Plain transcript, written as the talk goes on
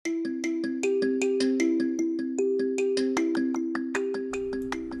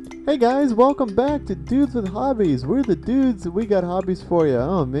Hey guys, welcome back to Dudes with Hobbies. We're the dudes, we got hobbies for you.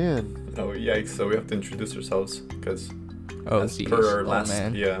 Oh man. Oh yikes! So we have to introduce ourselves because, Oh, as geez. per our Oh, last,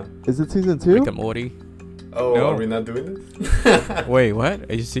 man. yeah. Is it season Rick 2? and Morty. Oh, No. are we not doing this? Wait, what?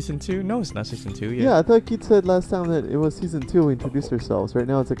 Is it season 2? No, it's not season 2 yet. Yeah, I thought Keith said last time that it was season 2 we introduced ourselves. Right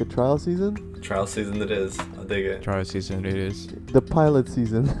now it's like a trial season. Trial season it is. I'll dig it. Trial season it is. The pilot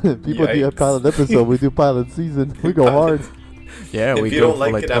season. People do a Yikes. pilot episode, we do pilot season. We go hard. Yeah, If we you go don't for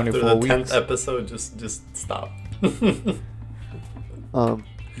like like it after 24 the weeks. 10th episode, just stop.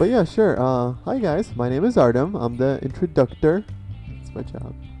 But yeah, sure. Hi guys, my name is Artem. I'm the introductor. It's my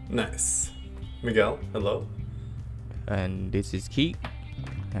job. Nice. Miguel, hello. And this is Keith.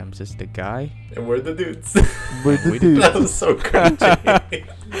 I'm just the guy. And we're the dudes. We're the We did dudes. That was so cringy.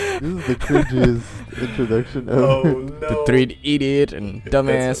 This is the cringiest introduction Oh ever. no. The three idiot and That's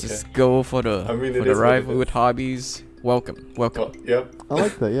dumbasses okay. go for the I mean, it for the is what it rival is. with hobbies. Welcome. Well, yep. I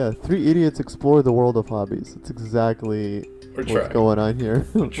like that, yeah. 3 idiots explore the world of hobbies. It's exactly We're what's trying. going on here.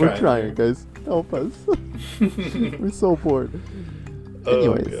 We're trying trying, here. guys. Help us. We're so bored. Oh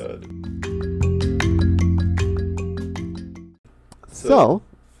Anyways. god. So,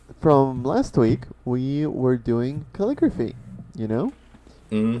 from last week, we were doing calligraphy, you know?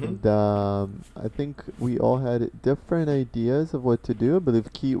 Mm-hmm. And I think we all had different ideas of what to do. I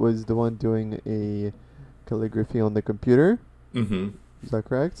believe Keith was the one doing a calligraphy on the computer. Mm-hmm. Is that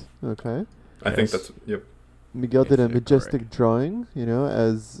correct? Okay. I think Yes. that's yep. Miguel did a Yes, you're majestic drawing, you know,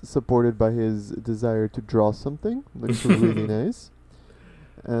 as supported by his desire to draw something. Looks really nice.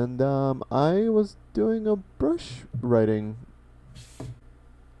 And I was doing a brush writing.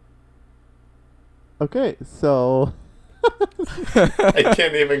 Okay, so I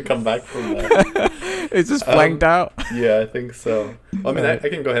can't even come back from that. It's just blanked out. Yeah, I think so. I mean, I Right.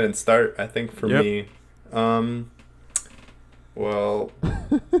 can go ahead and start. I think for Yep. me, well,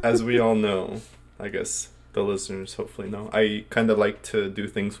 as we all know, I guess the listeners hopefully know, I kind of like to do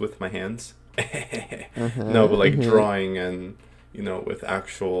things with my hands. No, but like drawing and, with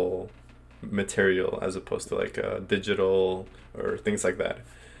actual material as opposed to like digital or things like that.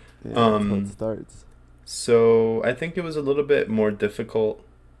 Yeah, that's how Um, it starts. So I think it was a little bit more difficult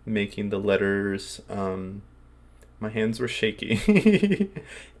making the letters. My hands were shaky.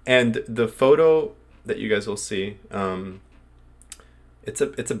 And the photo that you guys will see, it's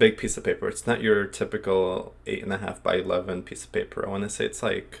a big piece of paper. It's not your typical 8.5 by 11 piece of paper. I want to say it's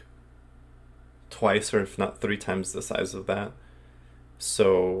like twice or if not 3 times the size of that.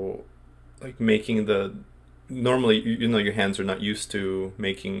 So like making normally your hands are not used to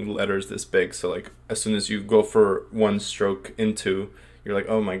making letters this big, so like as soon as you go for one stroke into, you're like,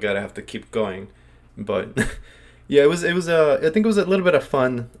 oh my god, I have to keep going. But yeah, I think it was a little bit of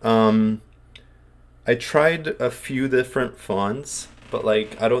fun. I tried a few different fonts, but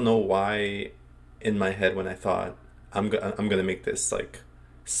like I don't know why in my head when I thought I'm gonna make this like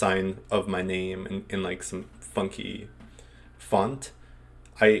sign of my name in like some funky font,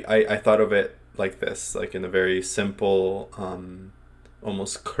 I thought of it like this, like in a very simple,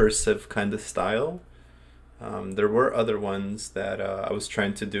 almost cursive kind of style. There were other ones that I was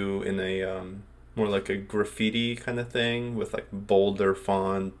trying to do in a more like a graffiti kind of thing with like bolder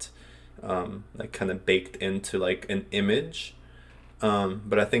font, like kind of baked into like an image.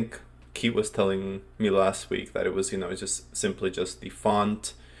 But I think Keith was telling me last week that it was, just simply just the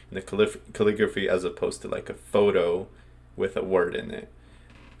font and the calligraphy as opposed to like a photo with a word in it.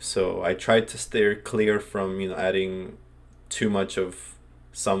 So I tried to steer clear from, adding too much of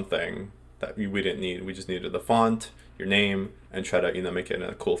something that we didn't need. We just needed the font, your name, and try to, make it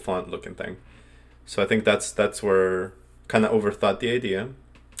a cool font looking thing. So I think that's where kind of overthought the idea.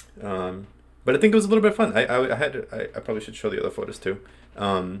 But I think it was a little bit fun. I probably should show the other photos too.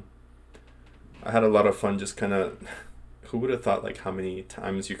 I had a lot of fun just kind of, who would have thought like how many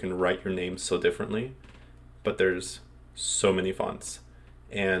times you can write your name so differently, but there's so many fonts.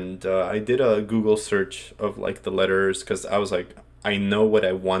 And I did a Google search of like the letters because I was like, I know what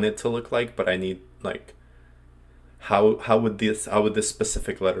I want it to look like, but I need like, how would this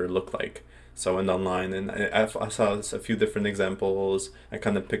specific letter look like? So I went online and I saw a few different examples. I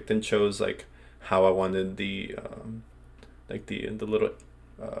kind of picked and chose like how I wanted the little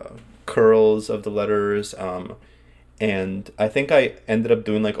curls of the letters. And I think I ended up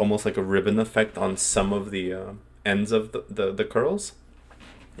doing like almost like a ribbon effect on some of the ends of the curls.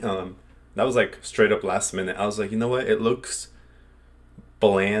 That was like straight up last minute. I was like, you know what? It looks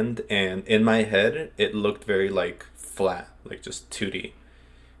bland, and in my head, it looked very like flat, like just 2D.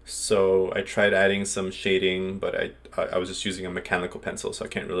 So I tried adding some shading, but I was just using a mechanical pencil, so I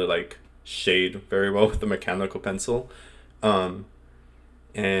can't really like shade very well with the mechanical pencil.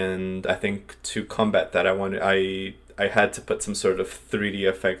 and I think to combat that, I had to put some sort of 3D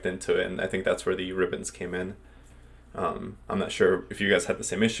effect into it, and I think that's where the ribbons came in. I'm not sure if you guys had the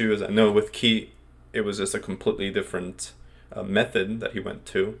same issues. I know with Keat, it was just a completely different method that he went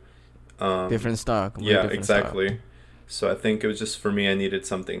to. Different style. Yeah, Different exactly. Style. So I think it was just for me. I needed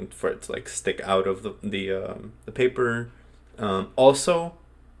something for it to like stick out of the paper. Also,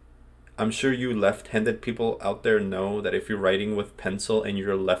 I'm sure you left-handed people out there know that if you're writing with pencil and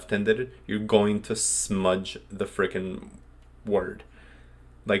you're left-handed, you're going to smudge the freaking word.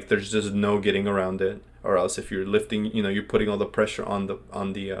 Like there's just no getting around it. Or else if you're lifting, you're putting all the pressure on the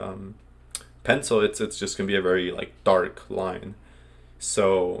pencil, it's just gonna be a very like dark line.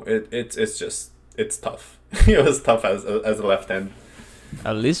 So it's tough. It was tough as a left hand.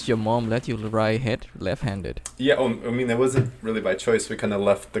 At least your mom let you write left-handed. Yeah, I mean it wasn't really by choice. We kind of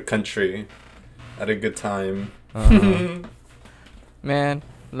left the country at a good time. Man,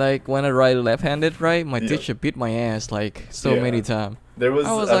 like when I write left-handed, right, my Yeah. teacher beat my ass like so Yeah. many times. There was,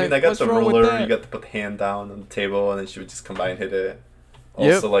 I was I mean, like, I got "What's the wrong with ruler. that?" You got to put the hand down on the table, and then she would just come by and hit it.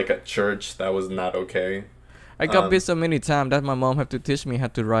 Yep. Also, like at church, that was not okay. I got beat so many times that my mom had to teach me how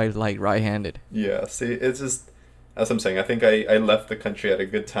to write like right-handed. Yeah, see, it's just, as I'm saying, I think I left the country at a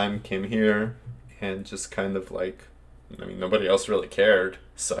good time, came here, and just kind of like, I mean, nobody else really cared,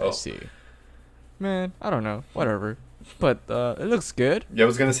 so. I see. Man, I don't know. Whatever. But it looks good. Yeah, I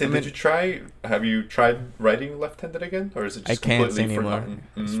was gonna say, I mean- have you tried writing left-handed again? Or is it I just can't completely anymore. forgotten?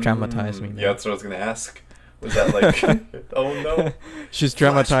 It's traumatized me, man. Yeah, that's what I was gonna ask. Was that like, oh no. She's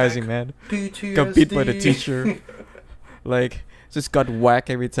traumatizing, man. Got beat by the teacher. Like, just got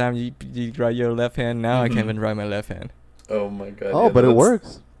whacked every time you write your left hand. Now I can't Mhm. even write my left hand. Oh my god. Oh, yeah, but it that's-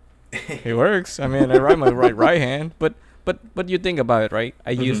 works. It works. I mean, I write my right hand, but you think about it, right?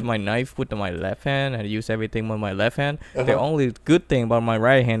 I use Mhm. my knife with my left hand. I use everything with my left hand. The Uh-huh. only good thing about my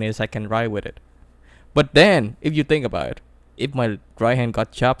right hand is I can write with it. But then, if you think about it, if my right hand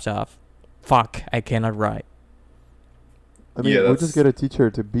got chopped off, fuck, I cannot write. I mean, Yeah, we'll just that's- get a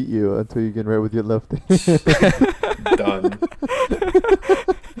teacher to beat you until you can write with your left hand. Done.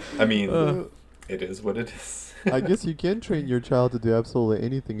 I mean, Uh. it is what it is. I guess you can train your child to do absolutely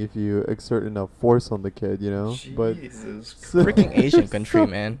anything if you exert enough force on the kid, you know? But Jesus. Freaking Asian country,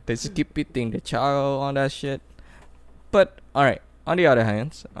 man. They just keep beating the child on that shit. But alright, on the other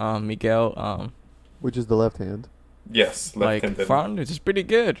hand, Miguel, which is the left hand. Yes, like left-handed. font is pretty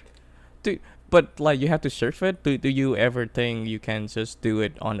good. But like you have to search for it. Do you ever think you can just do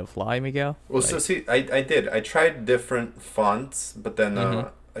it on the fly, Miguel? Well, Like- so see, I did. I tried different fonts, but then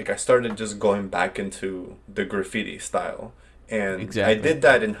Mhm. like I started just going back into the graffiti style, and I Exactly. did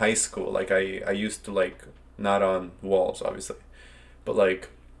that in high school. Like I used to like not on walls, obviously, but like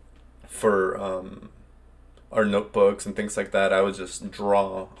for our notebooks and things like that, I would just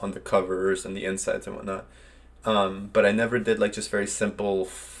draw on the covers and the insides and whatnot. But I never did like just very simple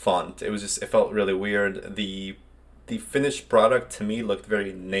font. It was just, it felt really weird. The finished product to me looked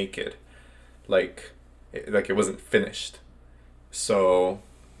very naked, like it wasn't finished. So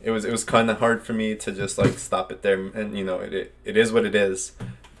it was kind of hard for me to just like stop it there. And it is what it is.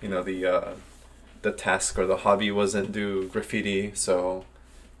 The task or the hobby wasn't do graffiti. So,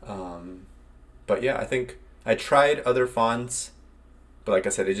 but yeah, I think I tried other fonts, but like I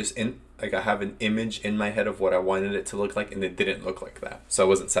said, it just like I have an image in my head of what I wanted it to look like, and it didn't look like that. So I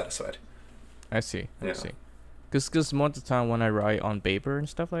wasn't satisfied. I see. Yeah. I see. Cause most of the time when I write on paper and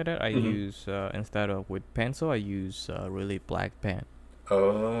stuff like that, I Mhm. use instead of with pencil, I use really black pen, Oh,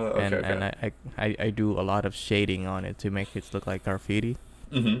 okay, and okay. I do a lot of shading on it to make it look like graffiti.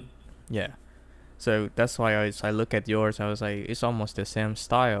 Mm-hmm. Yeah. So that's why I look at yours. I was like, it's almost the same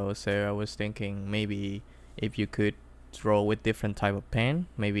style. So I was thinking maybe if you could draw with different type of pen,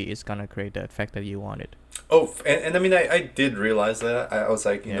 maybe it's gonna create the effect that you wanted. Oh, and I mean, I did realize that. I was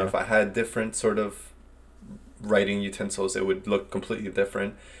like, Yeah. if I had different sort of writing utensils, it would look completely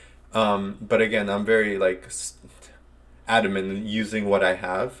different. But again, I'm very like adamant in using what I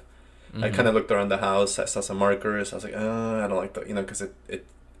have. I Mhm. kind of looked around the house. I saw some markers. I was like, I don't like that, because I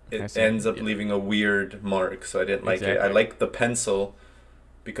it see, ends up yeah. leaving a weird mark. So I didn't like it. I Exactly. liked the pencil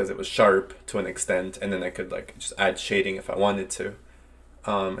because it was sharp to an extent, and then I could like just add shading if I wanted to.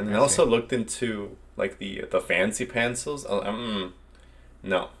 And then I I also see. looked into like the fancy pencils.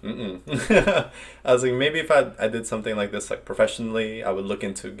 No. Mm-mm. I was like, maybe if I did something like this like professionally, I would look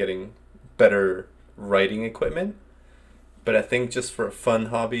into getting better writing equipment. But I think just for a fun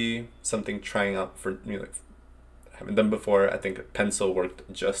hobby, something trying out for like haven't done before, I think a pencil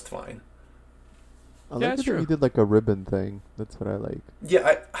worked just fine. I Yeah, like it's it that you true. did like a ribbon thing. That's what I like.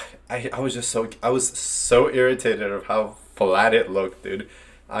 Yeah, I was so irritated of how flat it looked, dude.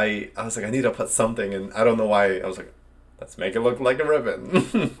 I was like, I need to put something, and I don't know why. I was like, let's make it look like a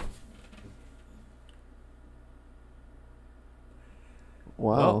ribbon.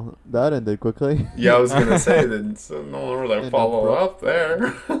 Wow, Well- that ended quickly. Yeah, I was gonna say that. So no one really And follow bro- up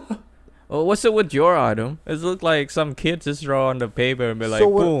there. Well, what's it with your item? It looked like some kids just draw on the paper and be like, So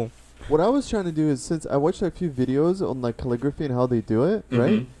what- boom. What I was trying to do is, since I watched a few videos on like calligraphy and how they do it,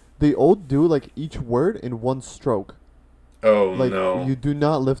 right? Mhm. They all do like each word in one stroke. Oh Like no! you do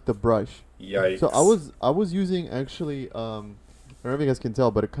not lift the brush. Yikes! So I was using actually I don't know if you guys can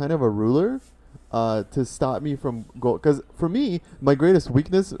tell, but a kind of a ruler to stop me from go, because for me my greatest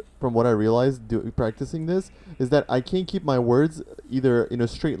weakness from what I realized practicing this is that I can't keep my words either in a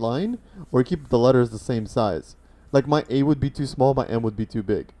straight line or keep the letters the same size. Like my A would be too small, my M would be too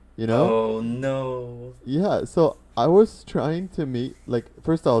big. You know? Oh no! Yeah. So I was trying to make like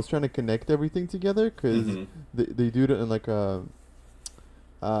first I was trying to connect everything together because Mhm. they do it in like a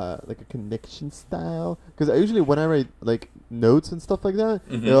connection style. Because I usually when I write like notes and stuff like that,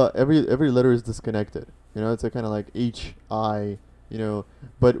 Mhm. every letter is disconnected. You know, it's a kind of like H I. You know,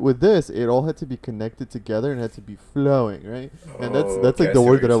 but with this, it all had to be connected together and had to be flowing, right? And that's Oh, that's okay, like I the see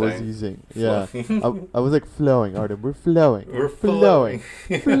word what that I you're was saying. using. Yeah, Flowing. I was like flowing, Artem. We're flowing. We're flowing.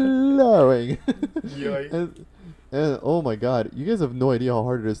 Flowing. Yikes. And oh my God, you guys have no idea how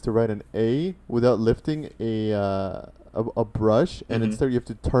hard it is to write an A without lifting a brush, and Mhm. instead you have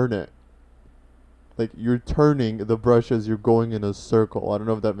to turn it. Like you're turning the brush as you're going in a circle. I don't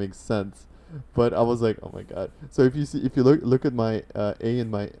know if that makes sense, but I was like, oh my God. So if you look at my A in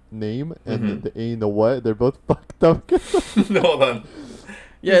my name and Mhm. the A in the what, they're both fucked up. Hold on.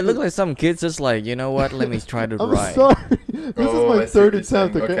 Yeah, it looked like some kids just like, you know what? Let me try to I'm write. sorry. This Oh, is my I see third what you're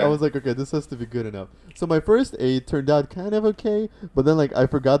attempt. saying. Okay? I Okay. was like, okay, this has to be good enough. So my first A turned out kind of okay, but then like I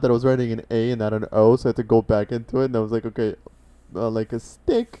forgot that I was writing an A and not an O, so I had to go back into it, and I was like, okay, like a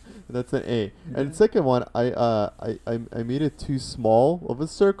stick, and that's an A. And second one, I made it too small of a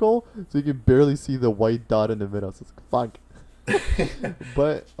circle, so you can barely see the white dot in the middle. So it's like, fuck.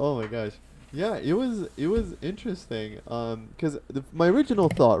 But oh my gosh. Yeah, it was interesting. Cause my original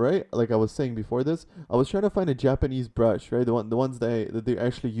thought, right, like I was saying before this, I was trying to find a Japanese brush, right, the ones that they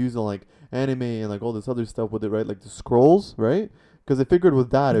actually use on like anime and like all this other stuff with it, right, like the scrolls, right? Because I figured with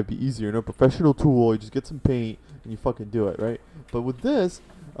that it'd be easier, you know, professional tool, you just get some paint and you fucking do it, right? But with this,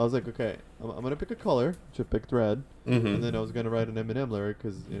 I was like, okay, I'm gonna pick a color, which I picked red, and then I was gonna write an Eminem lyric,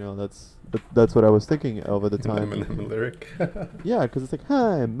 because you know that's what I was thinking of at the time. Eminem lyric. Yeah, because it's like,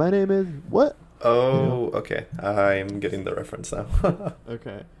 hi, my name is what? Oh, okay. I'm getting the reference now.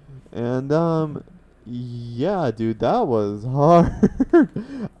 Okay. And yeah, dude, that was hard.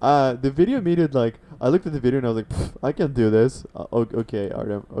 The video needed like I looked at the video and I was like, "Pff, I can do this. Okay,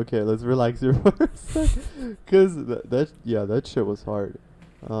 Artem. Okay, let's relax here for a sec. Cause that shit was hard.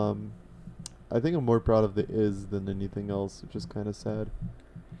 I think I'm more proud of the is than anything else, which is kind of sad.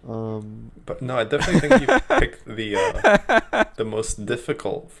 But no, I definitely think you picked the most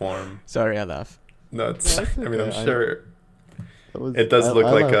difficult form. Sorry, I laughed. No, it's. That's I mean, I'm okay, sure that was, it does look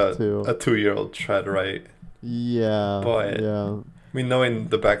I like laughed too. a 2-year-old tried to write. Yeah. But- yeah. I mean, knowing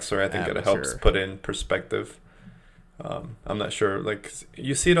the backstory, I think it helps Amateur. put in perspective. I'm not sure. Like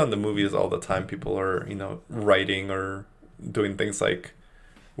you see it on the movies all the time. People are writing or doing things like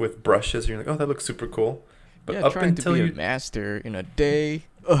with brushes. You're like, oh, that looks super cool. But Yeah, up trying to until be you a master in a day.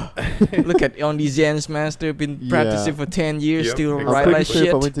 Ugh. Look at Only Zen's master, been practicing for 10 years, Yep, still exactly. I'm write pretty like sure if I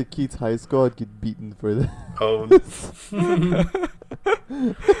shit. went to Keats High School, I'd get beaten for that. oh,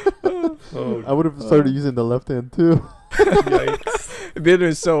 oh, I would have started using the left hand too. yikes. Then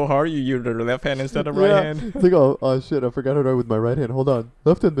it's so hard, you use the left hand instead of right Yeah. hand. It's like, oh shit, I forgot how to write with my right hand. Hold on,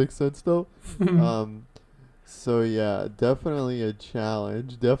 left hand makes sense though. So yeah, definitely a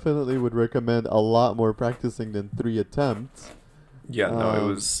challenge. Definitely would recommend a lot more practicing than 3 attempts. Yeah, no,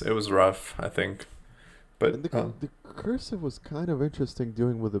 it Um, was rough, I think. But And the cursive was kind of interesting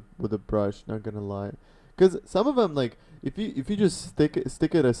doing with a brush. Not gonna lie, because some of them like if you just stick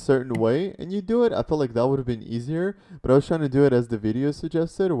it a certain way and you do it, I felt like that would have been easier. But I was trying to do it as the video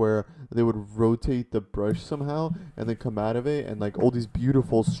suggested, where they would rotate the brush somehow and then come out of it and like all these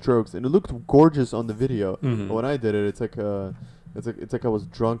beautiful strokes, and it looked gorgeous on the video. Mhm. But when I did it, it's like I was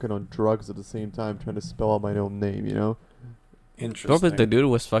drunk and on drugs at the same time trying to spell out my own name. You know. interesting. But the dude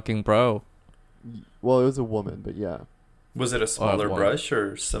was fucking pro. Well, it was a woman, but yeah. Was it a smaller one. brush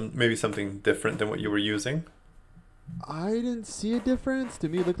or maybe something different than what you were using? I didn't see a difference. To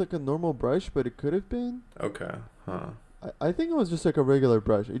me, it looked like a normal brush, but it could have been. Okay. Huh. I think it was just like a regular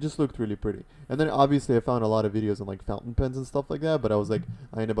brush. It just looked really pretty. And then obviously I found a lot of videos on like fountain pens and stuff like that. But I was like,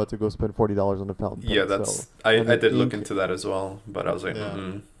 I ain't about to go spend $40 on a fountain pen. Yeah, that's So. I And I the did look ink. into that as well, but I was like, Yeah.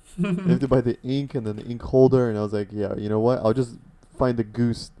 mm. You have to buy the ink and then the ink holder. And I was like, yeah, you know what? I'll just find the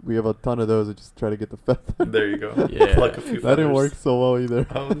goose. We have a ton of those and just try to get the feather. There you go. Yeah. Pluck a few That didn't feathers. work so well either.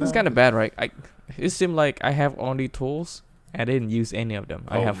 Oh, It's no. kind of bad, right? It seemed like I have only tools. I didn't use any of them.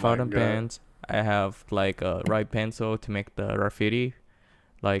 I Oh have my fountain God. pens. I have like a right pencil to make the graffiti,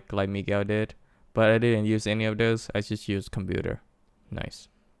 like Miguel did, but I didn't use any of those. I just used computer. Nice.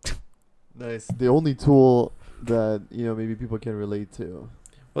 Nice. The only tool that maybe people can relate to.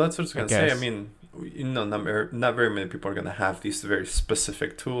 Well, that's what I was I gonna say. I guess. mean, not very many people are gonna have these very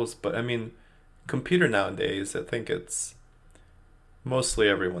specific tools, but I mean, computer nowadays, I think it's mostly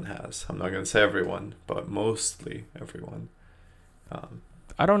everyone has. I'm not gonna say everyone, but mostly everyone. Um,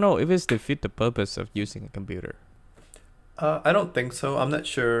 I don't know if it's defeat the purpose of using a computer. I don't think so. I'm not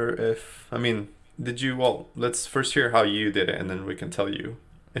sure if. I mean, did you? Well, let's first hear how you did it, and then we can tell you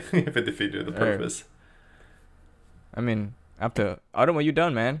if it defeated the Alright. purpose. I mean, after Adam, are you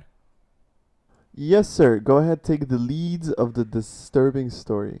done, man? Yes, sir. Go ahead, take the leads of the disturbing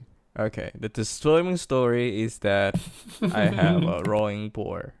story. Okay. The disturbing story is that I have a drawing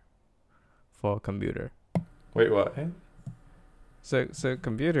board for a computer. Wait, what? So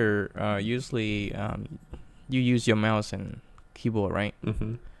computer usually you use your mouse and keyboard, right?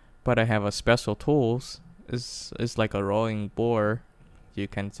 Mm-hmm. But I have a special tools. It's like a drawing board. You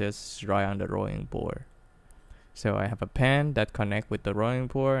can just draw on the drawing board. So I have a pen that connect with the drawing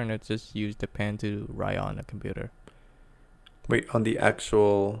board, and I just use the pen to write on the computer. Wait, on the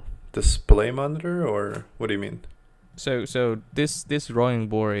actual display monitor, or what do you mean? So this drawing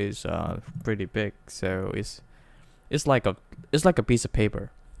board is pretty big. So it's like a piece of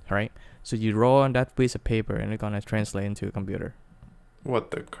paper, right? So you draw on that piece of paper, and it's gonna translate into a computer.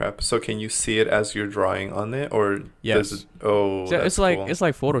 What the crap? So can you see it as you're drawing on it, or Yes. does it? Oh, So that's it's like cool. it's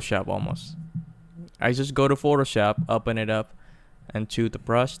like Photoshop almost. I just go to Photoshop, open it up, and choose the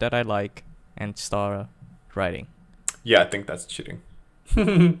brush that I like, and start writing. Yeah, I think that's cheating.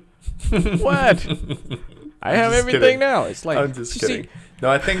 What? I have just everything kidding. now. It's like I'm just you see- kidding. No,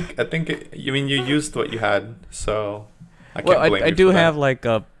 I think you mean you used what you had, so I can't well, blame I you do for that. have like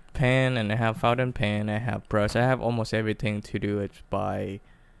a pen, and I have fountain pen, I have brush. I have almost everything to do it by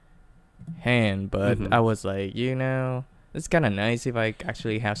hand, but Mhm. I was like, it's kind of nice if I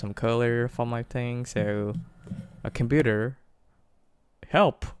actually have some color for my thing. So a computer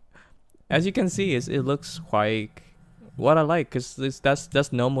help. As you can see, it looks quite what I like, cause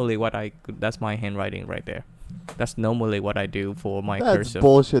that's normally that's my handwriting right there. That's normally what I do for my That's cursive.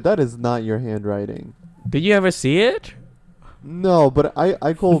 bullshit. That is not your handwriting. Did you ever see it? No, but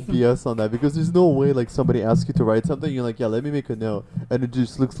I call BS on that because there's no way like somebody asks you to write something, you're like, yeah, let me make a note, and it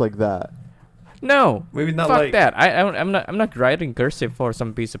just looks like that. No. Maybe not Fuck like that. I'm not writing cursive for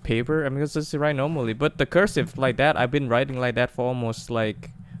some piece of paper. I mean, it's just write normally. But the cursive like that, I've been writing like that for almost like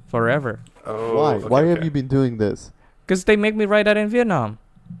forever. Oh, Why? okay, Why have okay. you been doing this? Cause they make me write that in Vietnam.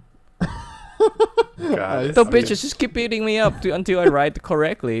 God, The okay. bitches just keep beating me up until I write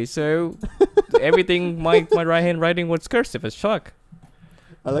correctly. So everything my right hand writing was cursive as fuck.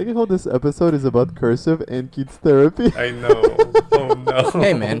 I like how this episode is about cursive and kids therapy. I know. Oh no.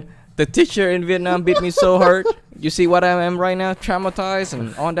 Hey man, the teacher in Vietnam beat me so hard. You see what I am right now, traumatized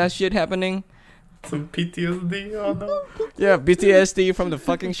and all that shit happening. Some PTSD. Oh no. Yeah, PTSD from the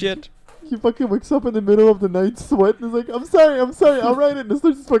fucking shit. He fucking wakes up in the middle of the night, sweat, and is like, I'm sorry, I'll write it, and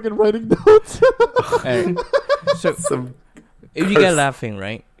starts just fucking writing notes. Hey, so Some. if you curse. get laughing,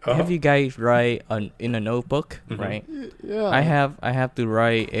 right? Uh-huh. Have you guys write in a notebook, Mhm. right? Yeah. I have to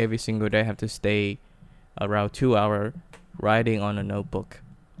write every single day. I have to stay around 2 hours writing on a notebook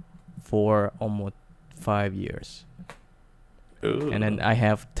for almost 5 years, Ooh. and then I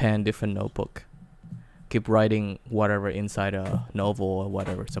have 10 different notebook. Keep writing whatever inside a novel or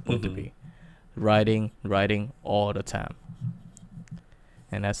whatever it's supposed to Mhm. be, writing all the time.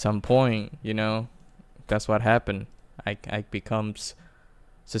 And at some point, that's what happened. I becomes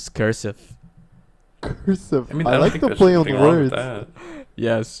just cursive. Cursive. I mean, I don't like think the there's play on anything wrong with words. that.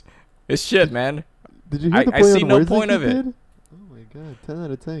 Yes, it's shit, man. Did you hear the I play see on no words that point he of it. did? Oh my god, 10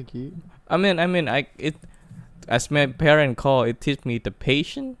 out of 10, Keith. As my parent call it, teach me the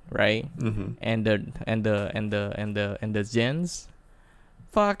patience, right? Mm-hmm. And the gens.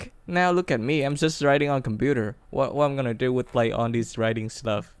 Fuck. Now look at me. I'm just writing on computer. What I'm gonna do with like on this writing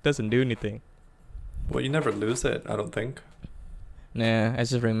stuff? Doesn't do anything. Well, you never lose it. I don't think. Nah, I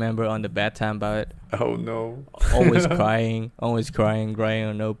just remember on the bad time about it. Oh no. Always crying, writing on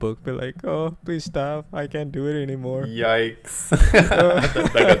a notebook, be like, oh, please stop, I can't do it anymore. Yikes.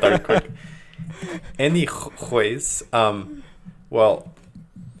 that got dark quick. Anyways, well,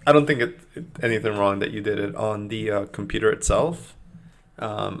 I don't think anything wrong that you did it on the computer itself.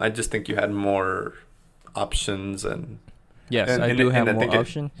 I just think you had more options and Yes, And- I and do it- have and I more think it-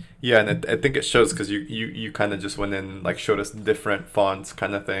 option. yeah, and I think it shows because you kind of just went in like showed us different fonts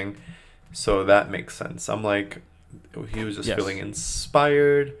kind of thing, so that makes sense. I'm like, he was just Yes. feeling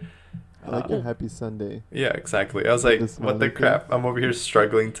inspired. I like your Happy Sunday. Yeah, exactly. I was Like like, the what the smiley thing. crap? I'm over here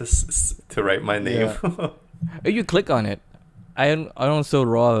struggling to write my name. If you click on it, I also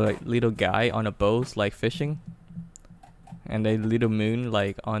draw a like, little guy on a boat like fishing, and a little moon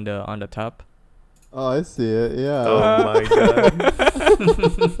like on the top. Oh, I see it. Yeah. Oh my god.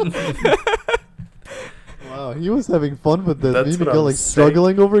 Wow, he was having fun with this. That's Me and what Miguel I'm like saying.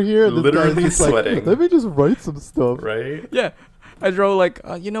 struggling over here. And this guy's Literally just like, sweating. let me just write some stuff. Right? Yeah, I draw like,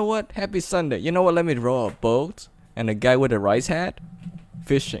 you know what? Happy Sunday. You know what? Let me draw a boat and a guy with a rice hat,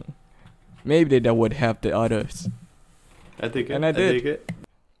 fishing. Maybe that would help the others. I dig it. And I did. dig it.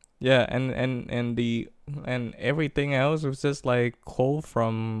 Yeah, and everything else was just like quote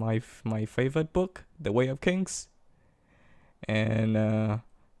from my favorite book, The Way of Kings, and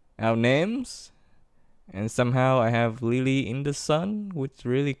our names, and somehow I have Lily in the sun, which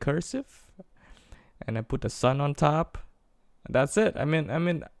really cursive, and I put the sun on top. That's it. I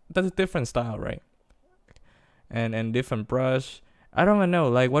mean that's a different style, right? And different brush. I don't even know.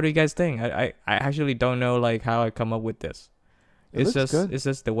 Like, what do you guys think? I actually don't know like how I come up with this. It looks good. It's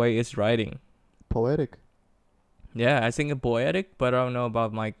just the way it's writing. Poetic. Yeah, I think it's poetic, but I don't know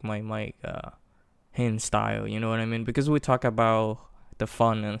about my hand style. You know what I mean? Because we talk about the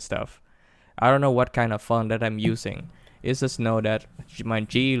font and stuff. I don't know what kind of font that I'm using. It's just know that my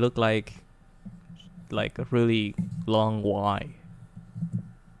G look like a really long Y.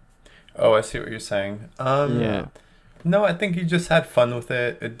 Oh, I see what you're saying. Yeah. No, I think you just had fun with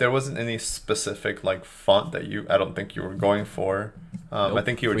it. There wasn't any specific like font that I don't think you were going for. I Nope,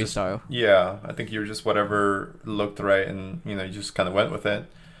 think you were just freestyle. yeah. I think you were just whatever looked right, and you just kind of went with it.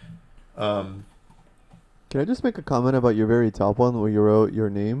 Can I just make a comment about your very top one where you wrote your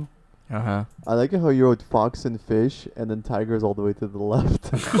name? Uh-huh. I like it how you wrote fox and fish and then tigers all the way to the left.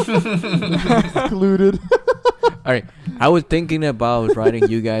 Excluded. Alright, I was thinking about writing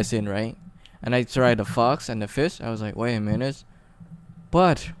you guys in, right? And I tried the fox and the fish. I was like, wait a minute.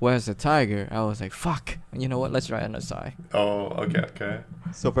 But where's the tiger? I was like, fuck. You know what? Let's write on the side. Oh, okay.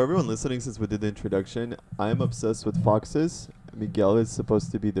 So for everyone listening, since we did the introduction, I'm obsessed with foxes. Miguel is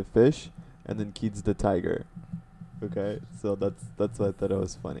supposed to be the fish, and then Keith's the tiger. Okay, so that's why I thought it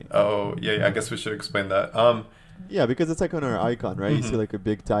was funny. Oh, yeah. I guess we should explain that. Yeah, because it's like on our icon, right? You see Mhm. like a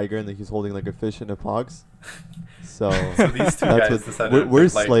big tiger, and then he's holding like a fish and a fox. So, So these two that's guys what, decided we're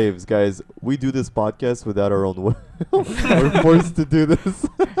that, like- slaves, guys. We do this podcast without our own will. We're forced to do this.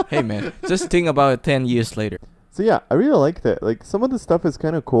 Hey, man. Just think about it 10 years later. So yeah, I really like that. Like some of the stuff is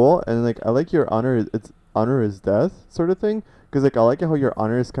kind of cool, and like I like your it's honor is death sort of thing. Because like I like how your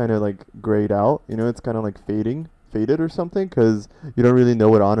honor is kind of like grayed out. You know, it's kind of like faded or something. Because you don't really know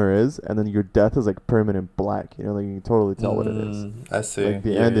what honor is, and then your death is like permanent black. You know, like you can totally tell what it is. I see. Like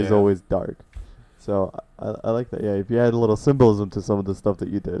the Yeah, end is yeah. always dark. So I like that. Yeah, if you add a little symbolism to some of the stuff that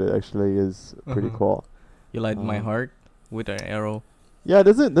you did, it actually is pretty Mhm. cool. You light my Um, heart with an arrow. Yeah, it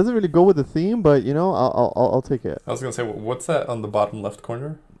doesn't really go with the theme, but you know, I'll take it. I was gonna say, what's that on the bottom left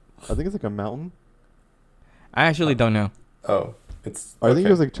corner? I think it's like a mountain. I actually don't know. Oh, it's. I think okay. he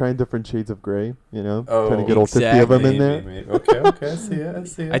was like trying different shades of gray, you know, Oh, trying to get all 50 of them in there. Maybe. Okay. I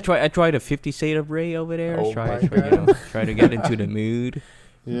see it. I tried a 50 Shade of Grey over there. Oh try, my try, you know, God. try to get into the mood.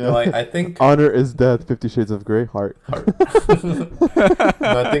 Yeah. No, I think. Honor is death. 50 Shades of Grey. Heart. No,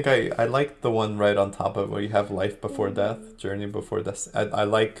 I think I like the one right on top of where you have life before death, journey before death. I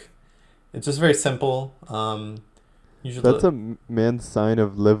like. It's just very simple. Usually That's a man's sign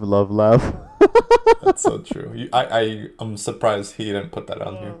of live, love, laugh. that's so true. I'm surprised he didn't put that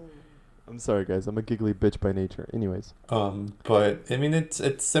on here. I'm sorry, guys. I'm a giggly bitch by nature. Anyways. But I mean, it's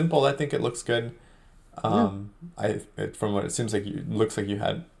simple. I think it looks good. From what it seems like, looks like you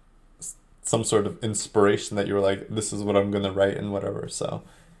had some sort of inspiration that you were like, this is what I'm gonna write and whatever. So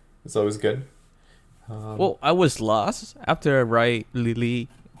it's always good. Well, I was lost after I write Lily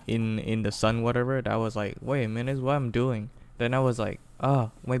in the sun, whatever. I was like, wait a minute, what I'm doing? Then I was like,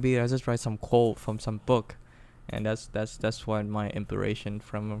 maybe I just write some quote from some book, and that's what my inspiration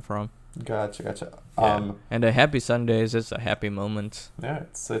from. Gotcha. Yeah. And a happy Sunday is just a happy moment. Yeah,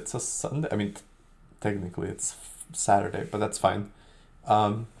 it's a Sunday. I mean, technically it's Saturday, but that's fine.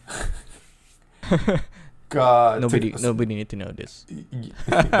 Um, God, Nobody need to know this.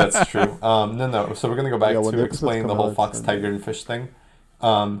 that's true. No. So we're gonna go back Yeah, when the to episodes explain the come whole out, fox, then- tiger, and fish thing.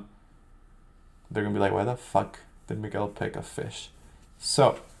 They're gonna be like, why the fuck did Miguel pick a fish?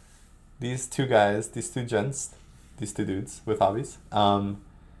 So, these two guys, these two gents, these two dudes with hobbies,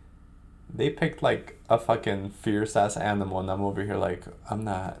 they picked like a fucking fierce ass animal, and I'm over here like,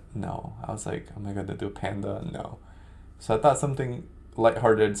 no. I was like, am I gonna do a panda? No. So I thought something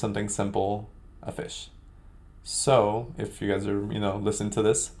lighthearted, something simple, a fish. So, if you guys are, listening to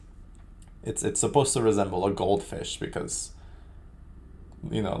this, it's supposed to resemble a goldfish because,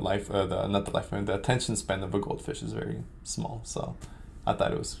 the attention span of a goldfish is very small. So, I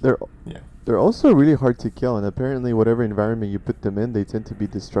thought it was, yeah. They're also really hard to kill, and apparently, whatever environment you put them in, they tend to be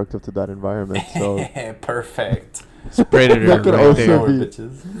destructive to that environment. So Perfect. It's predator That could right also there. be-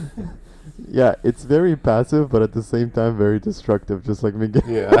 Bitches. yeah, it's very passive, but at the same time, very destructive, just like Miguel.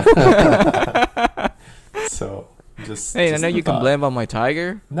 Yeah. So, just. Hey, I just know a you can thought. blame on my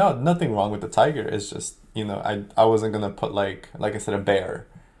tiger. No, nothing wrong with the tiger. It's just, I wasn't gonna put like I said, a bear,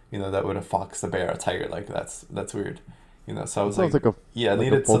 that would have fox, a bear, a tiger. Like that's weird, So I was Sounds like, like a yeah, I like a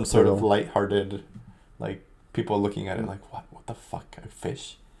needed some folk sort of tale. lighthearted, like people looking at it like, what the fuck, a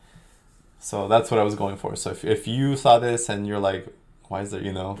fish? So that's what I was going for. So if you saw this and you're like, why is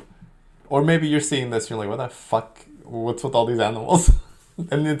there, or maybe you're seeing this, you're like, what the fuck? What's with all these animals?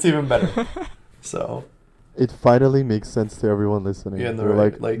 And it's even better. So. It finally makes sense to everyone listening. Yeah, no, They're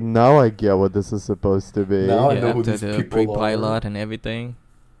right, like, like- now I get what this is supposed to be. Now I Yeah, know who after these the people pre-pilot are. and everything.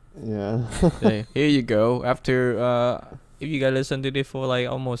 Yeah. Hey, here you go. After if you guys listen to this for like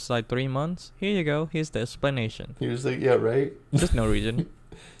almost like 3 months, here you go. Here's the explanation. He was like, yeah, right? Just no reason.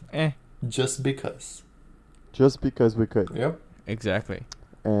 Just because. Just because we could. Yep. Exactly.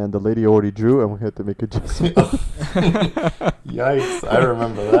 And the lady already drew, and we had to make adjustments. Yikes! I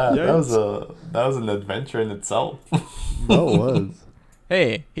remember that. Yikes. That was an adventure in itself. That was.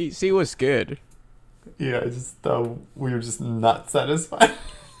 Hey, he was good. Yeah, we were just not satisfied.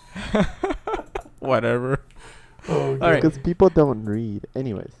 Whatever. Oh, God. All right. Because people don't read.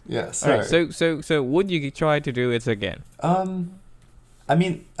 Anyways. Yeah. All Sorry. right. So would you try to do it again? I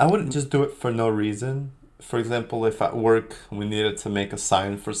mean, I wouldn't just do it for no reason. For example, if at work we needed to make a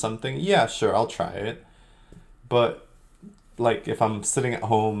sign for something, yeah, sure, I'll try it. But like if I'm sitting at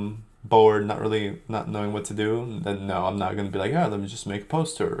home bored, not knowing what to do, then no, I'm not gonna be like, yeah, let me just make a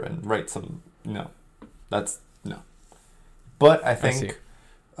poster and write some. No, that's no. But I see. think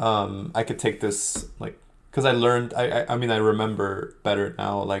I could take this like because I learned. I mean I remember better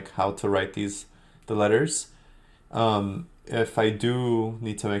now like how to write the letters. If I do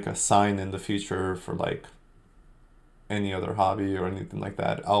need to make a sign in the future for like any other hobby or anything like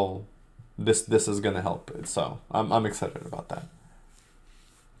that, this is gonna help it. So I'm excited about that.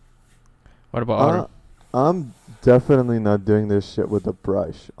 What about Otter? I'm definitely not doing this shit with a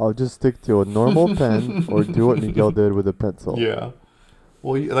brush. I'll just stick to a normal pen or do what Miguel did with a pencil. Yeah.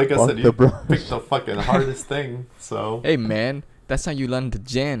 Well, like I Fuck said, the you brush. picked the fucking hardest thing. So Hey man, that's how you learn the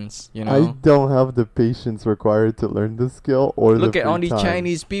gens, you I know. don't have the patience required to learn the skill or Look the at all free these time.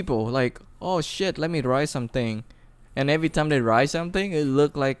 Chinese people, like, oh shit, let me write something, and every time they write something, it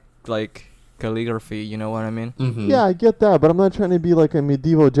look like calligraphy. You know what I mean? Mhm. Yeah, I get that, but I'm not trying to be like a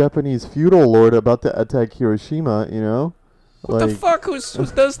medieval Japanese feudal lord about to attack Hiroshima, you know? What the fuck? Who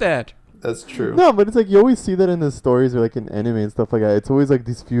does that? That's true. No, but it's like you always see that in the stories or like in anime and stuff like that. It's always like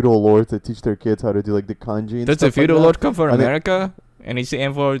these feudal lords that teach their kids how to do like the kanji and Does stuff the feudal like lord come from And then- America? And he's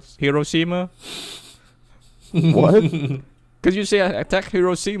aim for Hiroshima? What? Cause you say attack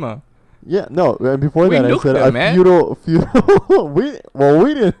Hiroshima. Yeah, no, and before We that I nuked said them, a man. feudal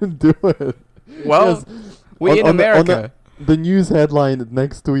we didn't do it. Well, Yes, we on- in on the- on America. the news headline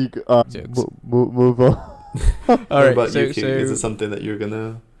next week Jokes. move on. All What right, about so you, King? Is it something that you're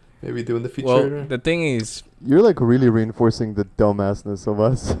gonna maybe do in the future? well, the thing is, You're like really reinforcing the dumbassness of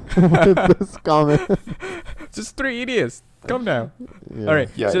us with this comment. just 3 idiots. Calm down. Yeah. All right.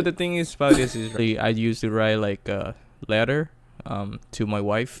 Yeah. So the thing is about this is really, I used to write like a letter to my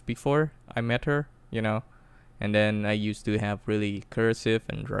wife before I met her, you know, and then I used to have really cursive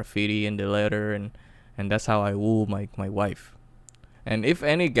and graffiti in the letter, and that's how I woo my wife. And if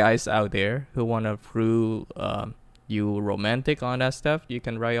any guys out there who wanna prove you romantic on that stuff, you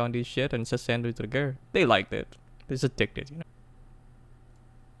can write on this shit and just send it to the girl. They liked it. They're just addicted, you know.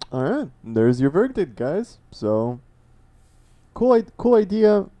 All right, there's your verdict, guys. So, cool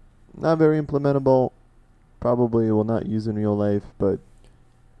idea, not very implementable. Probably will not use in real life, but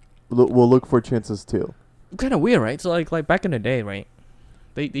we'll look for chances too. Kind of weird, right? So like back in the day, right?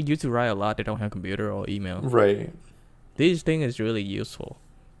 They used to write a lot. They don't have computer or email. Right. this thing is really useful.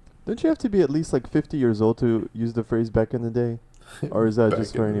 Don't you have to be at least like 50 years old to use the phrase back in the day? Or is that Back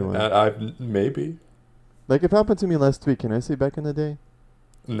just for in the- anyone? I've maybe. Like, if it happened to me last week, can I say back in the day?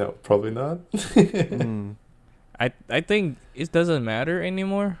 No, probably not. Mm. I think it doesn't matter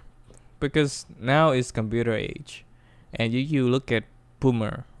anymore because now it's computer age, and you look at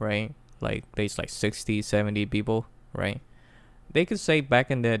boomer, right? Like there's like 60, 70 people, right? They could say back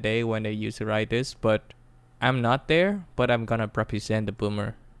in the day when they used to write this, but I'm not there. But I'm gonna represent the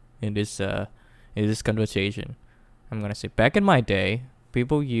boomer in this conversation. I'm gonna say back in my day,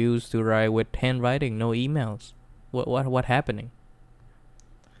 people used to write with handwriting, no emails. What happening?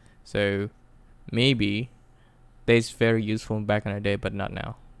 So maybe that's very useful back in the day, but not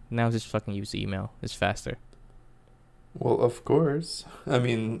now. Now just fucking use email. It's faster. Well, of course. I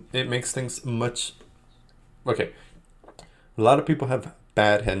mean, it makes things much. Okay. A lot of people have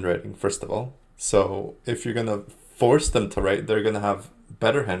bad handwriting, first of all. So if you're gonna force them to write, they're gonna have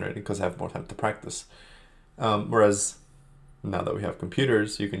better handwriting because they have more time to practice. Whereas now that we have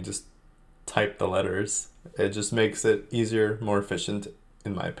computers, you can just type the letters. It just makes it easier, more efficient,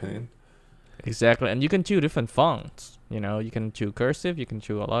 in my opinion. Exactly, and you can choose different fonts. You know, you can choose cursive. You can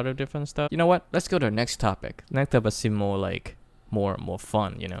choose a lot of different stuff. You know what? Let's go to the next topic. Next topic seems more like more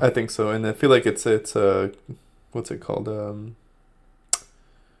fun. You know. I think so, and I feel like it's what's it called?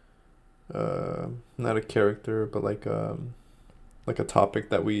 Not a character, but like a topic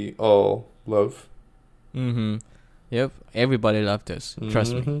that we all love. Mm-hmm. Yep. Everybody loved this.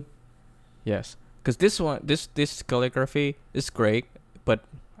 Trust me. Mhm. Yes. Because this calligraphy is great, but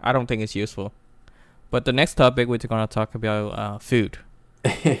I don't think it's useful. But the next topic we're gonna talk about food.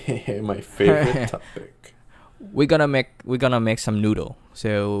 My favorite topic. We're gonna make some noodle.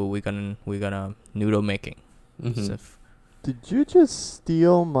 So we're gonna noodle making. Mhm. So Did you just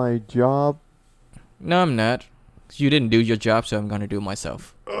steal my job? no, I'm not. You didn't do your job, so I'm gonna do it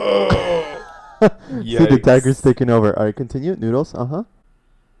myself. See, the Yikes. tiger's taking over. Alright, continue. Noodles,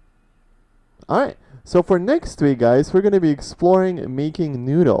 Alright, so for next week, guys, we're going to be exploring making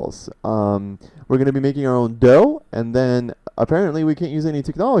noodles. We're going to be making our own dough, and then apparently we can't use any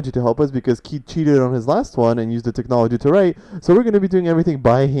technology to help us because Keith cheated on his last one and used the technology to write, so we're going to be doing everything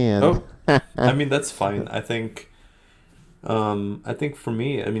by hand. Oh, I mean, that's fine. I think for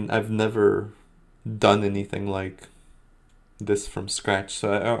me, I mean, I've never done anything like this from scratch.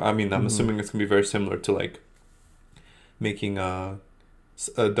 So I mean, I'm Mhm. assuming it's gonna be very similar to like making a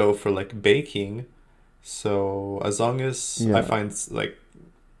dough for like baking. So as long as I Yeah. find like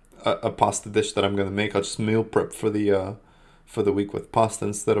a pasta dish that I'm gonna make, I'll just meal prep for the week with pasta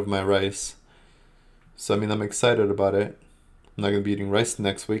instead of my rice. So I mean, I'm excited about it. I'm not gonna be eating rice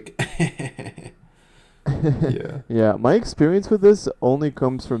next week. Yeah. Yeah, my experience with this only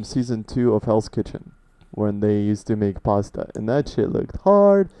comes from season 2 of Hell's Kitchen, when they used to make pasta, and that shit looked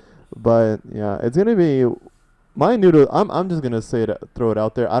hard. But yeah, it's gonna be my noodle. I'm just gonna say it, throw it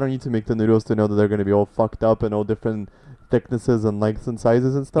out there. I don't need to make the noodles to know that they're gonna be all fucked up and all different thicknesses and lengths and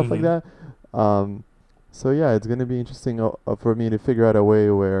sizes and stuff like Mhm. that. So yeah, it's gonna be interesting for me to figure out a way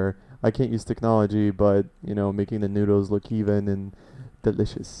where I can't use technology, but making the noodles look even and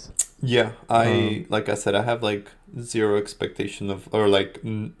delicious. Yeah, like I said, I have like zero expectation of or like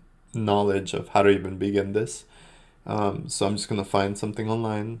knowledge of how to even begin this. So I'm just gonna find something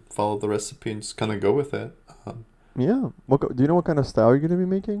online, follow the recipe, and just kind of go with it. Yeah. Do you know what kind of style you're gonna be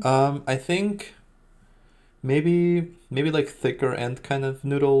making? I think maybe like thicker end kind of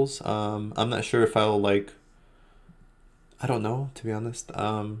noodles. I'm not sure if I'll like. I don't know, to be honest.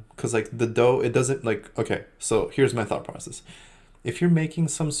 'Cause like the dough, it doesn't like. Okay, so here's my thought process. If you're making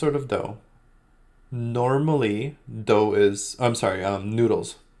some sort of dough, normally noodles.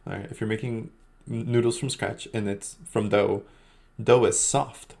 All right, if you're making noodles from scratch and it's from dough is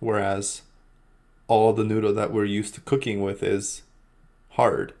soft, whereas all the noodle that we're used to cooking with is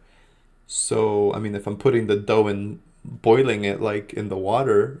hard. So, I mean, if I'm putting the dough and boiling it like in the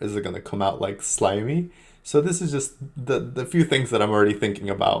water, is it gonna come out like slimy? So this is just the few things that I'm already thinking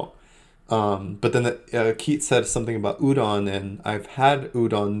about. But then Keith said something about udon, and I've had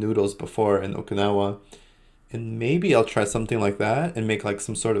udon noodles before in Okinawa, and maybe I'll try something like that and make like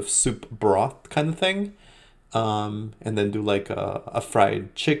some sort of soup broth kind of thing, and then do like a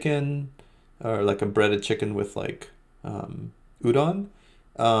fried chicken or like a breaded chicken with like udon.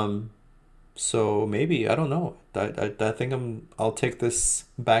 So maybe I don't know. I think I'll take this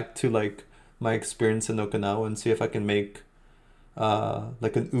back to like my experience in Okinawa and see if I can make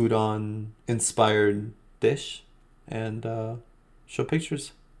like an udon inspired dish and show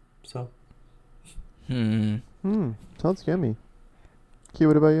pictures. So Sounds yummy. Key,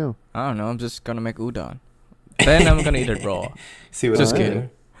 what about you? I don't know. I'm just gonna make udon. then I'm gonna eat it raw. See what Just I did kidding.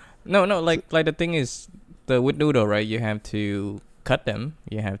 there? No, like the thing is, the with noodle, right? You have to cut them.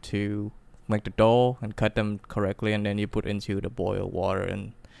 You have to make the dough and cut them correctly, and then you put into the boiled water.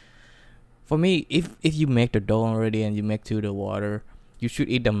 And for me, if you make the dough already and you make to the water, you should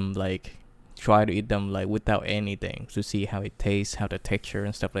eat them like try to eat them like without anything to see how it tastes, how the texture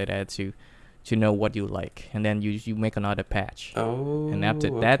and stuff like that to know what you like, and then you make another patch. Oh. And after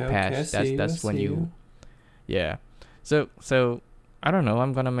that okay, patch, I see you, that's I when see you, yeah. So I don't know.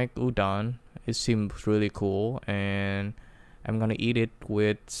 I'm gonna make udon. It seems really cool, and I'm gonna eat it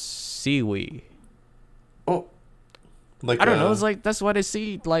with seaweed. Oh. Like I don't know. It's like that's what I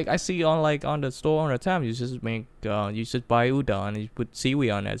see. Like I see on the store all the time. You just make you just buy udon and you put seaweed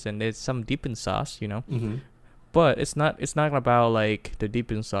on it, and there's some dipping sauce, you know. Mm-hmm. But it's not about like the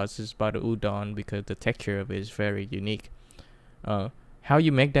dipping sauce. It's about the udon because the texture of it is very unique. How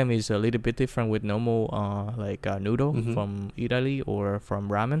you make them is a little bit different with normal noodle Mhm. from Italy or from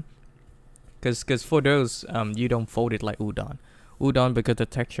ramen. Cause for those you don't fold it like udon. Udon because the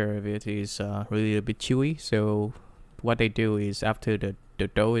texture of it is really a bit chewy. So what they do is after the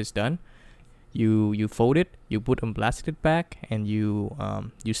dough is done, you fold it, you put a plastic bag, and you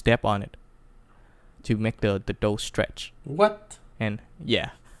step on it to make the dough stretch. What? And yeah,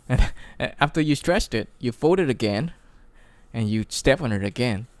 and after you stretched it, you fold it again, and you step on it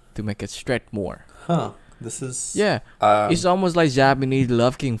again to make it stretch more. Huh. This is. Yeah, it's almost like Japanese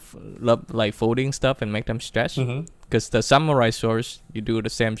love like folding stuff and make them stretch. Mhm. Because the samurai swords, you do the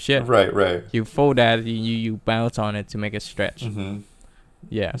same shit. Right. You fold that, you bounce on it to make it stretch. Mm-hmm.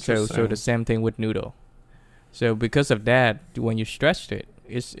 Yeah, so Interesting. the same thing with noodle. So because of that, when you stretch it,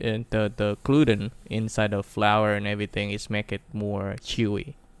 it's the gluten inside the flour and everything is make it more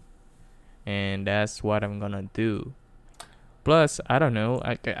chewy. And that's what I'm gonna do. Plus, I don't know.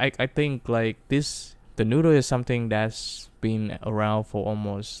 I think like the noodle is something that's been around for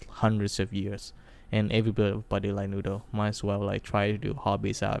almost hundreds of years, and everybody like noodle. Might as well like try to do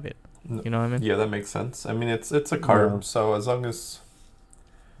hobbies out of it. You know what I mean? Yeah, that makes sense. I mean, it's a carb, Yeah. so as long as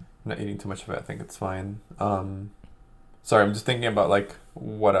I'm not eating too much of it, I think it's fine. Sorry, I'm just thinking about like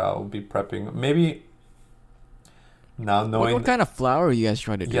what I'll be prepping. Maybe now knowing. What kind of flour you guys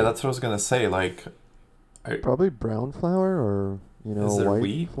try to do? Yeah, that's what I was gonna say. Like Probably brown flour or Is there white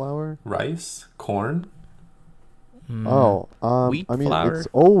wheat? flour. rice, corn. Mm. Oh, Wheat I mean flour? it's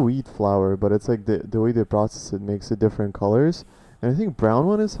all wheat flour, but it's like the way they process it makes it different colors. And I think brown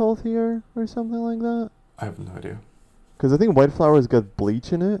one is healthier or something like that. I have no idea. Because I think white flour has got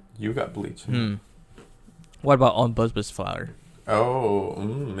bleach in it. You got bleach. Hmm. What about on busbus flour? Oh,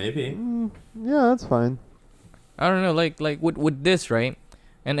 maybe. Yeah, that's fine. I don't know, like with this, right?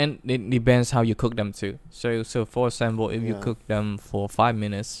 And then it depends how you cook them too. So for example, if you Yeah. cook them for 5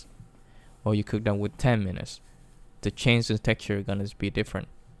 minutes, or you cook them with 10 minutes, the change in texture gonna be different.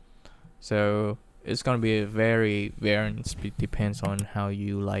 So it's gonna be a very variance. Depends on how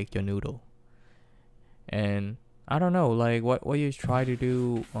you like your noodle. And I don't know, like what you try to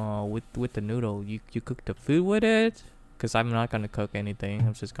do with the noodle. You cook the food with it. Cause I'm not gonna cook anything.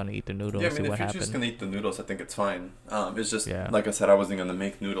 I'm just gonna eat the noodle Yeah, I and see mean, what if you're just happens. gonna eat the noodles, I think it's fine. It's just Yeah. like I said, I wasn't gonna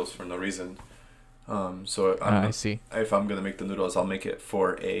make noodles for no reason. So I see. if I'm gonna make the noodles, I'll make it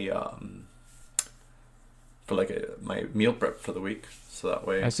for my meal prep for the week. So that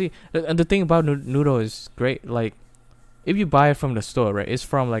way. I see. And the thing about noodle is great. Like, if you buy it from the store, right? It's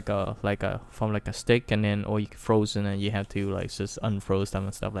from like a stick, and then or you frozen, and you have to like just unfroze them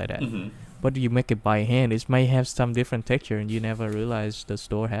and stuff like that. Mhm. But you make it by hand, it might have some different texture, and you never realize the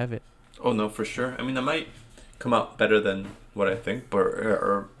store have it. Oh no, for sure. I mean, it might come out better than what I think, but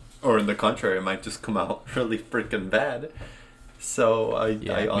or in the contrary, it might just come out really freaking bad. So I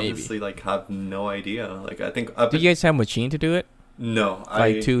Yeah, honestly like have no idea. Like I think Do you guys have machine to do it? no,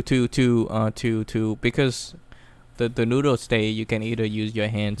 Like to because the noodle stay, you can either use your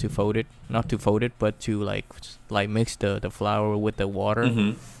hand to fold it, not to fold it, but to like mix the flour with the water,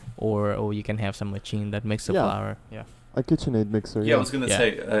 Mhm. or you can have some machine that makes the Yeah. flour. Yeah. A KitchenAid mixer. Yeah, I was gonna Yeah. say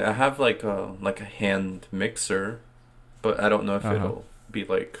I have like a hand mixer, but I don't know if Uh-huh. it'll be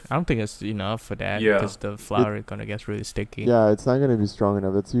like. I don't think it's enough for that Yeah. because the flour is gonna get really sticky. Yeah, it's not gonna be strong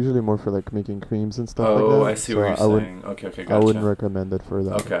enough. It's usually more for like making creams and stuff like that. Oh, I see what so you're I wouldn't- saying. Okay, I gotcha. wouldn't recommend it for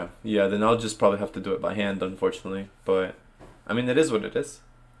that. Okay, yeah, then I'll just probably have to do it by hand, unfortunately. But I mean, it is what it is.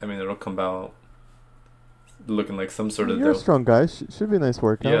 I mean, it'll come out looking like some sort of You're a dough. strong guy. Should be a nice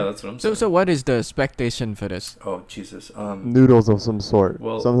workout. Yeah, that's what I'm saying. So what is the expectation for this? Oh Jesus. Noodles of some sort.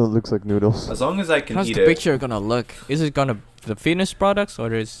 Well- Something that looks like noodles. As long as I can How's eat the it. picture gonna look? Is it gonna the finished products,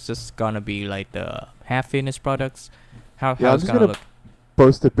 or is it just gonna be like the half finished products? How's I'm it just gonna gonna look?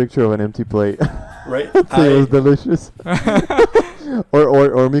 post a picture of an empty plate. Right? Say it was delicious.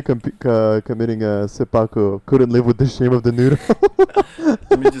 or me committing a seppuku. Couldn't live with the shame of the noodle.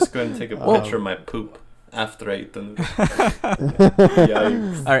 Let me just go and take a Oh. picture of my poop after I eat the noodle.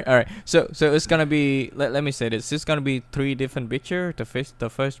 Yikes. All right. So it's gonna be. Let me say this. It's gonna be 3 different picture. The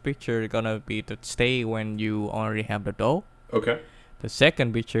first picture is gonna be the stay when you already have the dough. Okay. The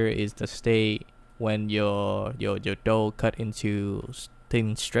second picture is the stay when your dough cut into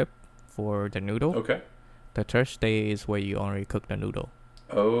thin strip for the noodle. Okay. The third stay is where you already cook the noodle.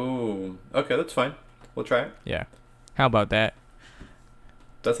 Oh. Okay, that's fine. We'll try it. Yeah. How about that?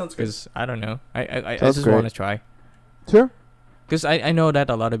 That sounds good. Because I don't know. I Sounds just great. want to try. Sure. Because I know that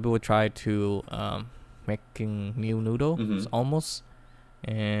a lot of people try to making new noodle Mhm. almost,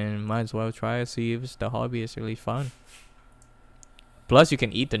 and might as well try to see if the hobby is really fun. Plus, you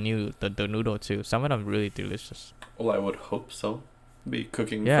can eat the noodle too. Some of them really delicious. Well, I would hope so. Be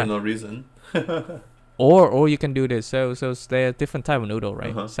cooking Yeah. for no reason. Or you can do this. So there are different type of noodle,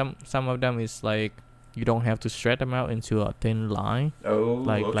 right? Uh-huh. Some of them is like you don't have to stretch them out into a thin line Oh,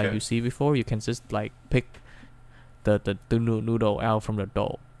 like okay. you see before. You can just like pick the noodle out from the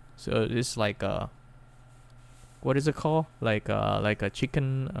dough. So it's like a what is it called? Like a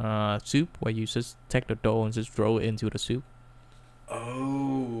chicken soup where you just take the dough and just throw it into the soup.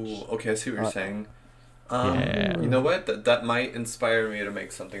 Oh, okay. I see what you're saying. Yeah. You know what? That might inspire me to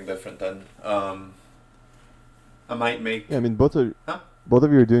make something different then. I might make. Yeah, I mean both of Huh?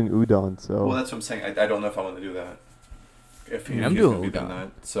 you are doing udon, so Well, that's what I'm saying. I don't know if I want to do that. If Yeah, you I'm if you're doing gonna be doing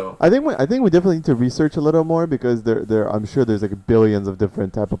udon. that, so I think we definitely need to research a little more because there I'm sure there's like billions of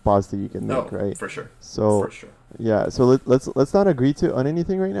different type of pasta you can no, make, right? for sure, So for sure. yeah, so let's not agree to on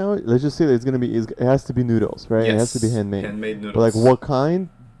anything right now. Let's just say that it has to be noodles, right? It has to be Yes, handmade. Handmade noodles. But like what kind?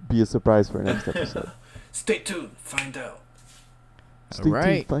 Be a surprise for next episode. Stay tuned. Find out. Stay tuned,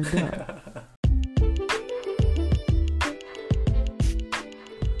 Alright. find out.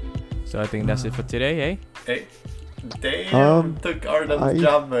 So I think that's it for today, eh? Hey, damn! Took Artem's I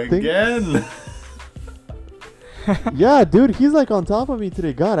job think again. Yeah, dude, he's like on top of me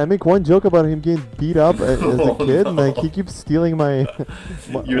today. God, I make one joke about him getting beat up as a Oh, kid, and like no. he keeps stealing my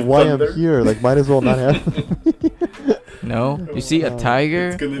Your why thunder. I'm here. Like, might as well not have. No, you see a tiger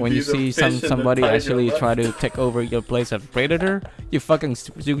It's gonna when be you the see fish and the somebody tiger actually left. try to take over your place as predator. You fuck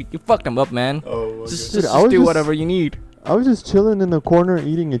them up, man. Oh my Just, Dude, just, I was do just- whatever you need. I was just chilling in the corner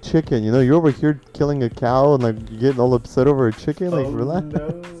eating a chicken. You know, you're over here killing a cow and like you're getting all upset over a chicken. Like, Oh, relax.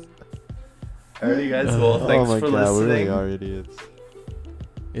 no. Alrighty, guys. Well, thanks oh my for God, we really listening. are idiots.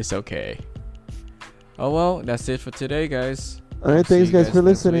 It's okay. Oh well, that's it for today, guys. All right, See thanks you guys guys for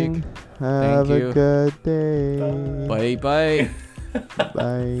next listening. week. Have Thank a you. good day. Bye bye.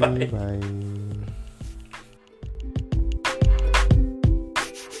 Bye. Bye. Bye.